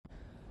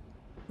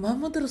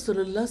मोहम्मद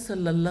रसूलुल्लाह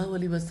सल्लल्लाहु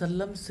अलैहि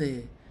वसल्लम से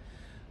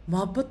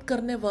मोहब्बत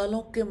करने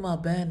वालों के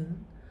माबैन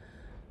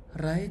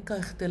राय का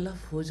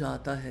इख्तिलाफ हो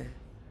जाता है।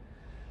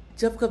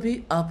 जब कभी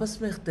आपस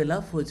में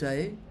इख्तिलाफ हो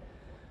जाए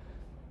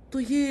तो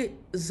ये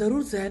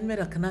ज़रूर जहन में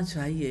रखना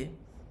चाहिए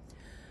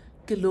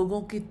कि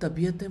लोगों की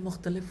तबीयतें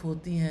मुख्तलिफ़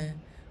होती हैं,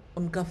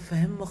 उनका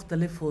फ़हम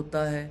मुख्तलिफ़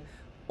होता है,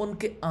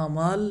 उनके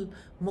आमाल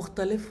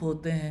मुख्तलिफ़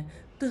होते हैं,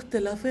 तो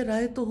इख्तिलाफ़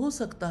राय तो हो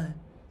सकता है।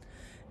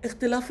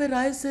 इख्तिलाफ़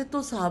राय से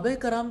तो सहाबा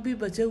कराम भी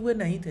बचे हुए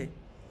नहीं थे।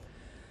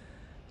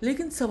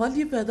 लेकिन सवाल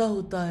ये पैदा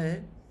होता है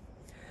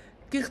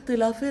कि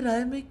इख्तिलाफ़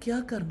राय में क्या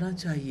करना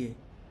चाहिए।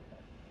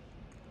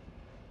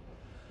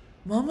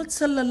 मोहम्मद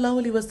सल्लल्लाहु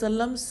अलैहि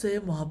वसल्लम से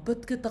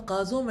मोहब्बत के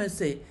तकाज़ों में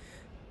से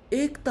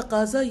एक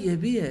तकाज़ा ये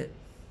भी है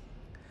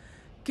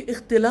कि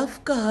इख्तिलाफ़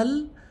का हल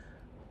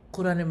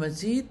कुरान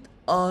मजीद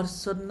और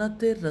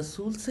सुन्नत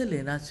रसूल से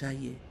लेना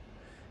चाहिए।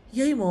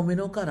 यही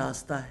मोमिनों का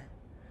रास्ता है।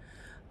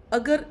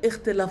 अगर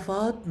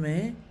इख्तिलाफ़ात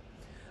में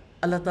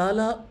अल्लाह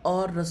ताला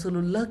और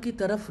रसूलुल्लाह की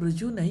तरफ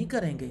रुजू नहीं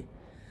करेंगे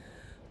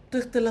तो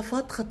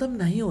इख्तिलाफ़ात ख़त्म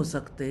नहीं हो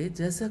सकते।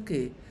 जैसा कि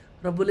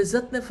रब्बुल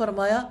इज़्ज़त ने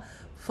फरमाया,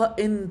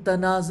 फ़इन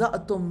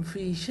तनाज़अतुम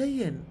फ़ी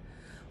शैइन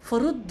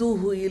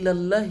फ़रुद्दूहु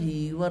इलल्लाहि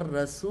वर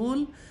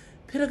रसूल।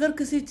 फिर अगर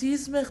किसी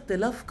चीज़ में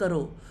इख्तिलाफ़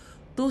करो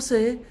तो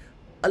उसे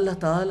अल्लाह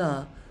ताला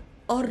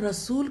और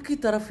रसूल की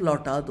तरफ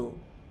लौटा दो।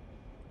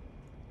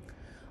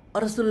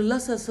 और रसूलुल्लाह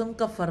सल्लल्लाहु अलैहि वसल्लम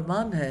का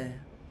फरमान है,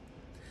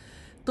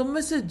 तुम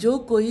में से जो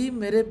कोई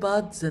मेरे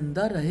बाद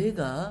ज़िंदा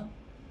रहेगा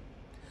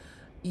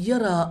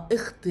यरा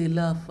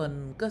इख्तिलाफन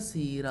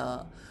कसीरा,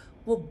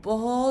 वो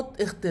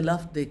बहुत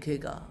इख्तिलाफ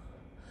देखेगा।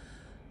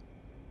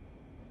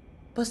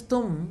 बस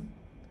तुम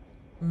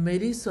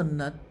मेरी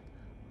सुन्नत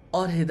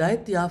और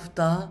हिदायत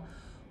याफ्ता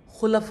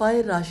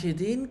खुलफाए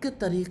राशिदीन के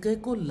तरीक़े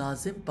को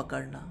लाजिम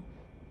पकड़ना।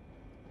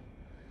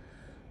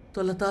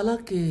 तो अल्लाह ताला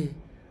के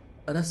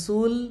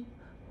रसूल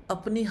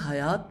अपनी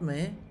हयात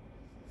में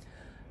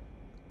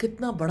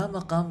कितना बड़ा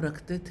मकाम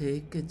रखते थे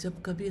कि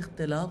जब कभी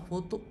इख्तिलाफ हो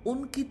तो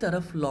उनकी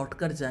तरफ लौट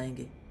कर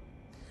जाएंगे,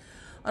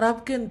 और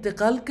आपके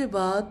इंतकाल के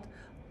बाद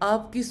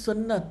आपकी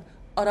सुन्नत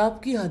और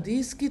आपकी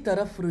हदीस की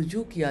तरफ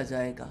रुजू किया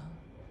जाएगा।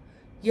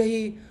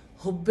 यही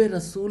हुब्बे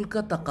रसूल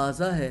का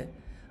तकाज़ा है।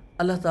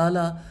 अल्लाह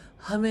ताला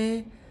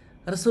हमें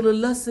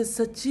रसूलुल्लाह से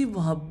सच्ची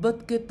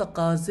मोहब्बत के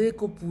तकाज़े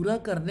को पूरा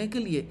करने के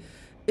लिए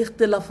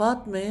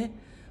इख्तिलाफ़ात में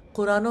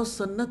कुरान और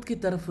सुन्नत की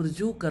तरफ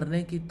रुजू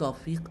करने की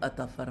तौफ़ीक़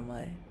अता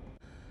फ़रमाए।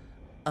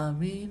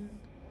 आमीन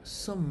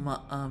सुम्मा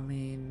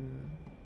आमीन।